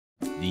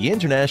The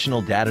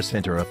International Data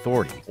Center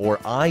Authority, or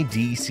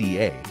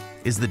IDCA,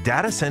 is the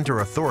data center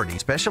authority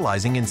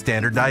specializing in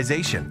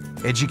standardization,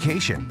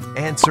 education,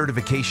 and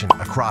certification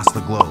across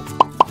the globe.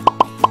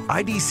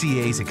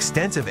 IDCA's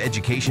extensive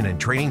education and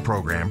training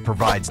program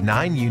provides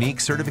 9 unique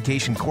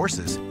certification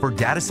courses for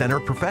data center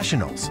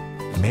professionals.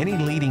 Many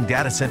leading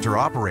data center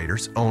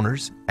operators,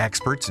 owners,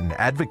 experts, and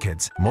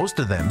advocates, most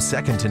of them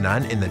second to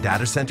none in the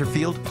data center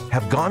field,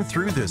 have gone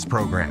through this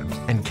program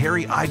and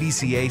carry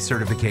IDCA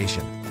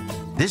certification.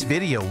 This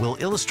video will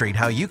illustrate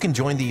how you can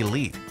join the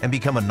elite and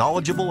become a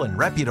knowledgeable and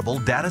reputable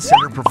data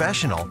center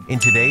professional in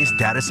today's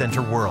data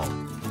center world.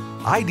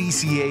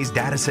 IDCA's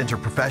Data Center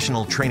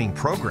Professional Training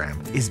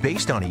Program is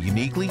based on a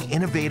uniquely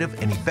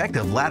innovative and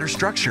effective ladder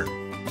structure.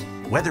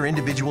 Whether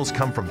individuals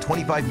come from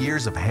 25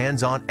 years of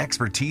hands-on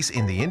expertise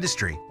in the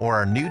industry or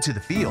are new to the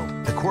field,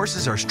 the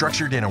courses are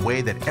structured in a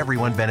way that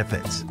everyone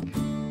benefits.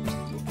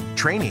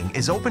 Training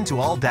is open to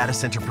all data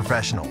center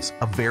professionals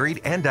of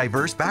varied and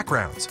diverse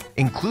backgrounds,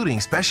 including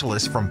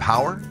specialists from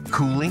power,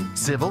 cooling,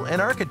 civil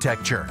and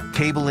architecture,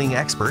 cabling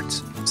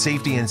experts,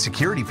 safety and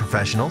security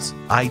professionals,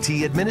 IT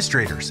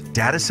administrators,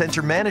 data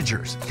center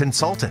managers,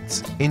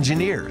 consultants,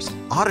 engineers,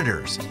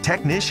 auditors,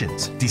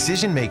 technicians,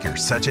 decision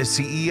makers such as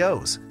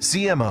CEOs,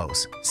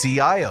 CMOs,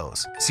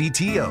 CIOs,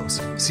 CTOs,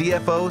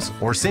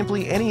 CFOs, or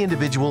simply any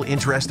individual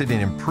interested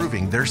in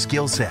improving their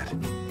skill set.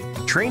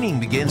 Training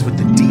begins with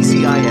the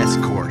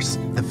DCIS course,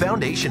 the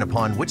foundation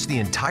upon which the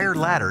entire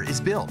ladder is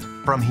built.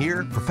 From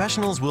here,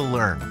 professionals will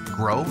learn,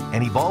 grow,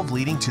 and evolve,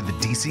 leading to the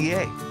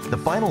DCA, the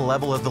final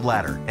level of the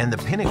ladder and the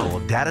pinnacle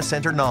of data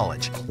center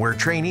knowledge, where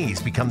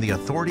trainees become the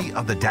authority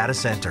of the data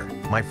center.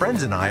 My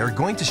friends and I are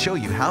going to show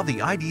you how the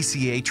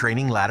IDCA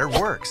training ladder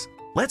works.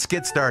 Let's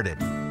get started.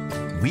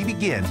 We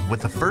begin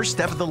with the first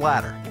step of the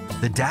ladder,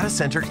 the Data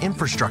Center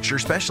Infrastructure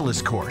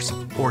Specialist course,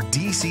 or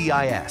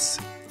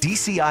DCIS.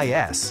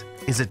 DCIS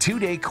is a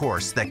 2-day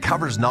course that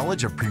covers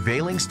knowledge of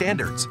prevailing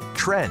standards,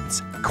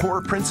 trends,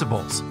 core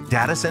principles,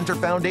 data center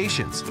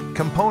foundations,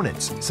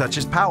 components such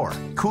as power,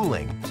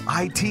 cooling,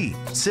 IT,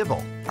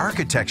 civil,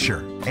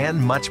 architecture,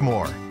 and much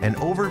more. An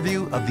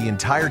overview of the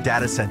entire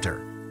data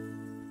center.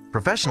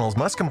 Professionals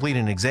must complete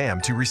an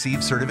exam to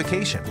receive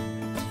certification.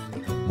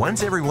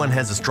 Once everyone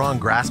has a strong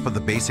grasp of the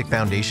basic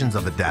foundations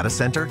of a data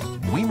center,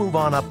 we move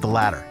on up the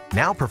ladder.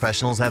 Now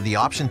professionals have the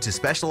option to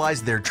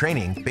specialize their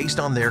training based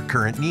on their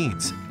current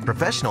needs.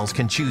 Professionals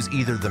can choose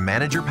either the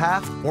manager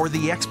path or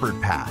the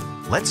expert path.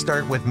 Let's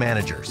start with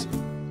managers.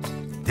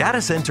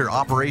 Data Center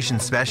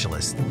Operations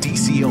Specialist,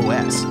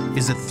 DCOS,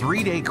 is a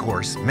 3-day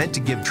course meant to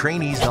give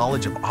trainees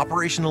knowledge of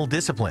operational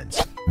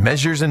disciplines,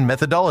 measures and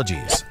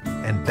methodologies,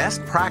 and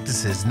best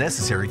practices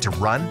necessary to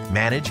run,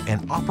 manage,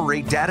 and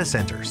operate data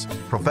centers.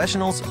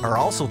 Professionals are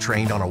also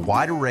trained on a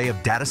wide array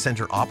of data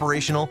center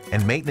operational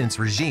and maintenance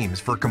regimes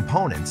for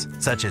components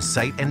such as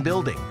site and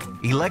building,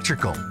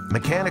 electrical,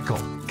 mechanical,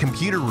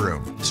 computer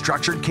room,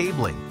 structured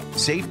cabling,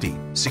 safety,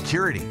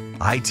 security,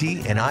 IT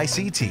and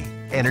ICT,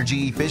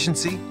 energy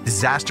efficiency,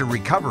 disaster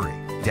recovery,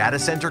 data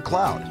center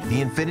cloud,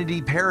 the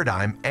infinity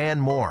paradigm,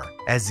 and more,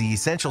 as the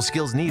essential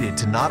skills needed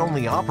to not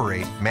only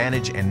operate,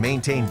 manage, and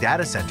maintain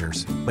data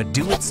centers, but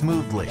do it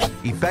smoothly,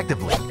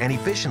 effectively, and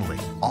efficiently,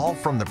 all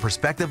from the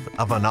perspective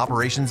of an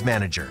operations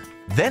manager.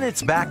 Then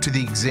it's back to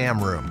the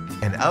exam room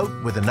and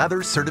out with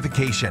another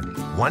certification.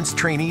 Once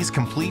trainees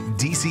complete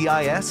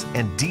DCIS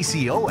and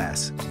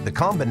DCOS, the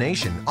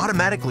combination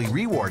automatically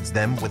rewards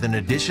them with an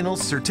additional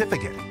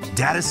certificate,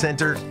 Data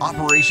Center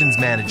Operations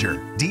Manager,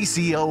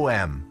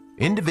 DCOM.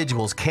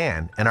 Individuals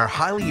can and are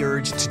highly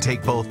urged to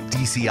take both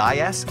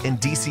DCIS and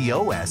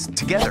DCOS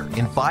together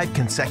in 5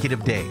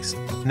 consecutive days.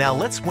 Now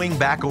let's swing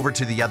back over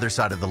to the other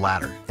side of the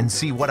ladder and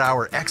see what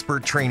our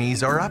expert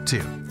trainees are up to.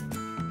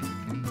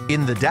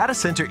 In the Data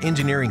Center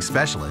Engineering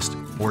Specialist,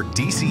 or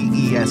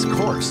DCES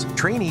course,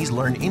 trainees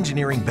learn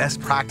engineering best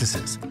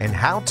practices and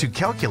how to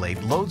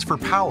calculate loads for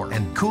power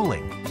and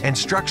cooling and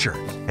structure,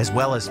 as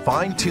well as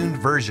fine-tuned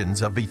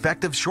versions of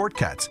effective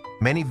shortcuts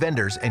many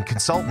vendors and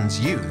consultants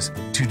use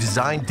to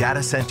design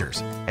data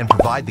centers and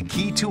provide the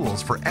key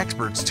tools for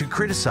experts to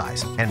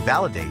criticize and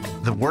validate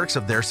the works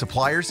of their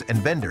suppliers and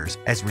vendors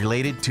as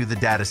related to the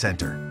data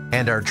center,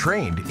 and are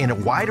trained in a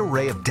wide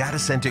array of data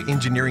center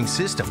engineering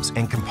systems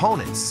and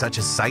components such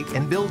as site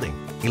and building,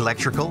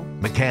 electrical,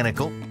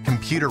 mechanical,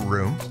 computer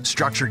room,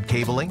 structured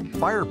cabling,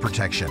 fire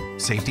protection,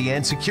 safety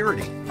and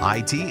security,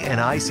 IT and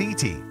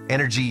ICT,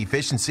 energy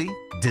efficiency,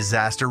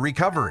 disaster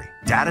recovery,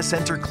 data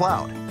center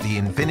cloud, the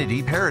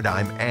infinity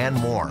paradigm, and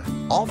more,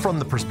 all from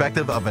the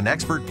perspective of an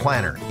expert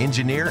planner,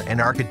 engineer, and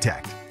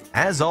architect.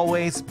 As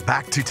always,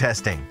 back to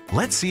testing.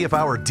 Let's see if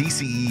our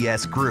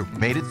DCES group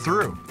made it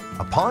through.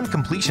 Upon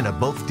completion of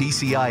both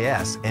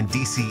DCIS and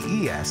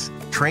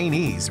DCES,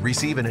 trainees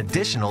receive an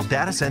additional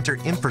Data Center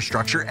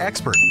Infrastructure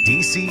Expert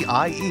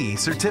 (DCIE)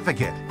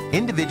 certificate.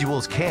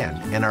 Individuals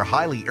can and are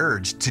highly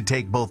urged to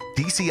take both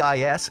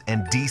DCIS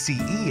and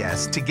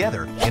DCES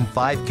together in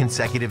 5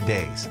 consecutive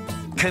days.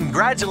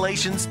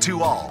 Congratulations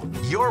to all!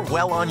 You're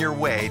well on your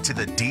way to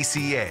the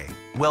DCA.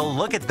 Well,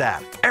 look at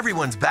that.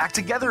 Everyone's back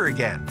together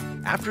again.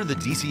 After the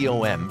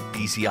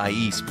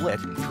DCOM-DCIE split,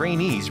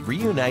 trainees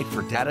reunite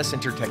for Data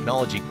Center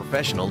Technology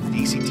Professional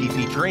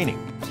DCTP training.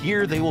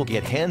 Here they will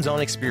get hands-on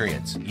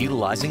experience,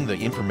 utilizing the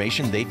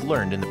information they've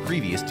learned in the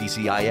previous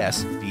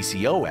DCIS,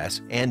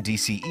 DCOS, and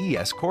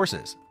DCES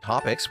courses.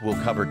 Topics will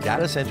cover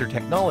data center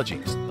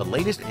technologies, the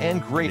latest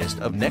and greatest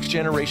of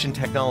next-generation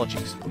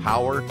technologies,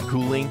 power,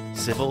 cooling,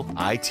 civil,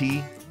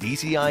 IT,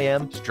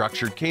 DCIM,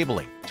 structured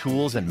cabling,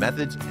 tools and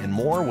methods, and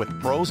more, with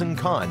pros and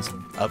cons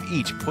of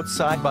each put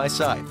side by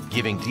side,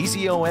 giving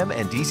DCOM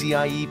and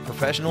DCIE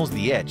professionals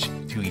the edge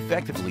to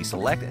effectively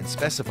select and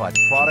specify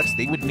the products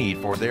they would need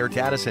for their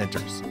data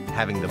centers,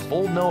 having the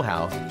full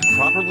know-how to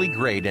properly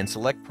grade and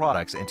select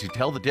products and to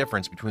tell the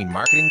difference between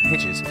marketing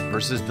pitches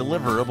versus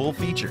deliverable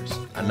features.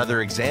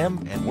 Another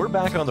exam, and we're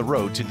back on the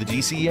road to the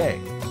DCA.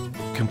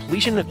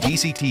 Completion of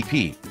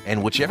DCTP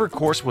and whichever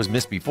course was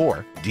missed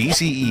before,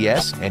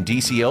 DCES and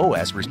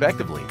DCOS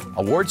respectively,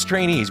 awards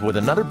trainees with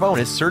another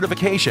bonus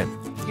certification.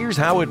 Here's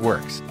how it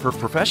works. For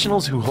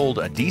professionals who hold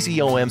a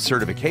DCOM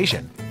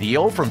certification, the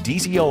O from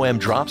DCOM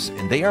drops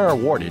and they are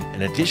awarded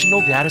an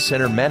additional Data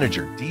Center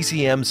Manager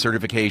DCM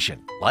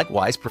certification.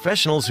 Likewise,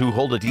 professionals who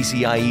hold a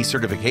DCIE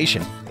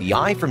certification, the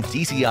I from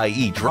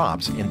DCIE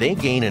drops and they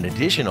gain an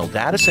additional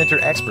Data Center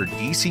Expert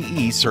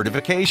DCE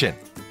certification.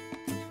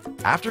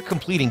 After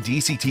completing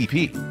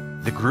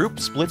DCTP, the group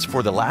splits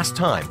for the last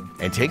time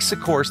and takes the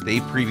course they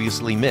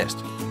previously missed.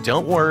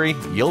 Don't worry,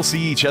 you'll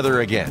see each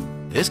other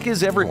again. This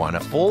gives everyone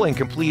a full and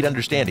complete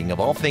understanding of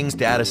all things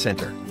data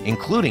center,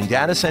 including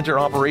data center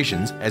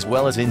operations as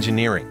well as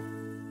engineering.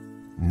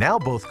 Now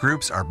both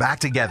groups are back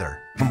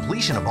together.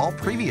 Completion of all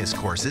previous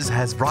courses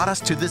has brought us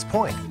to this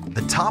point,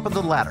 the top of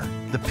the ladder,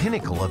 the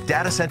pinnacle of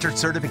data center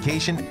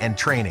certification and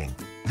training.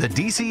 The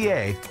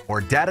DCA,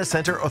 or Data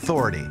Center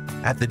Authority.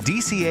 At the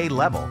DCA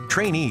level,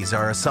 trainees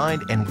are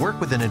assigned and work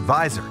with an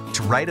advisor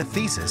to write a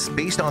thesis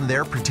based on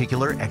their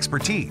particular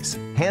expertise.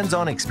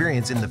 Hands-on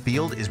experience in the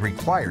field is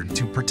required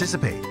to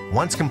participate.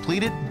 Once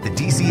completed, the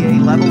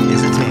DCA level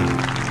is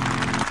attained.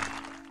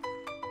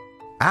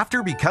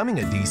 After becoming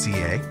a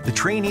DCA, the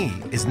trainee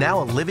is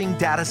now a living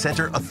data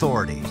center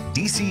authority.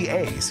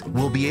 DCAs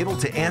will be able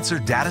to answer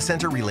data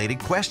center related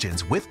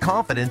questions with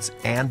confidence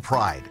and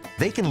pride.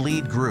 They can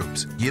lead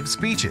groups, give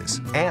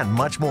speeches, and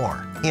much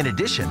more. In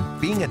addition,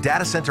 being a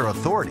data center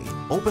authority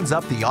opens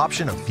up the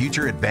option of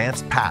future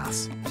advanced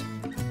paths.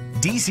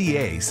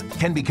 DCAs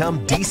can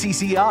become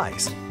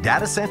DCCIs,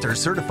 Data Center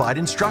Certified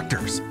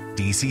Instructors,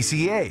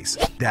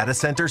 DCCAs, Data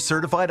Center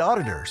Certified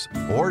Auditors,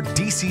 or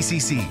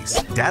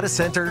DCCCs, Data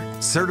Center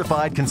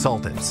Certified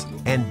Consultants,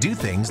 and do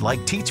things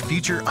like teach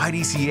future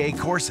IDCA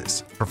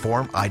courses,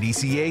 perform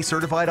IDCA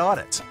certified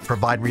audits,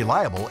 provide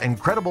reliable and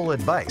credible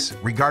advice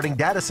regarding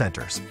data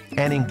centers,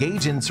 and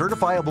engage in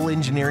certifiable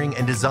engineering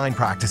and design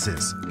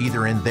practices,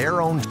 either in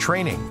their own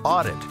training,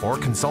 audit, or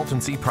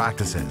consultancy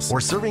practices,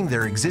 or serving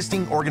their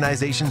existing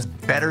organizations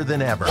better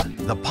than ever.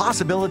 The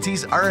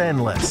possibilities are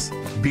endless.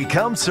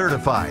 Become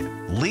certified.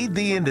 Lead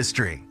the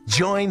industry.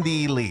 Join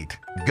the elite.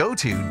 Go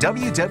to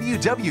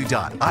www.idc-a.org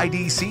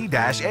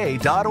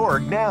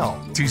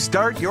now to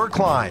start your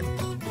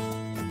climb.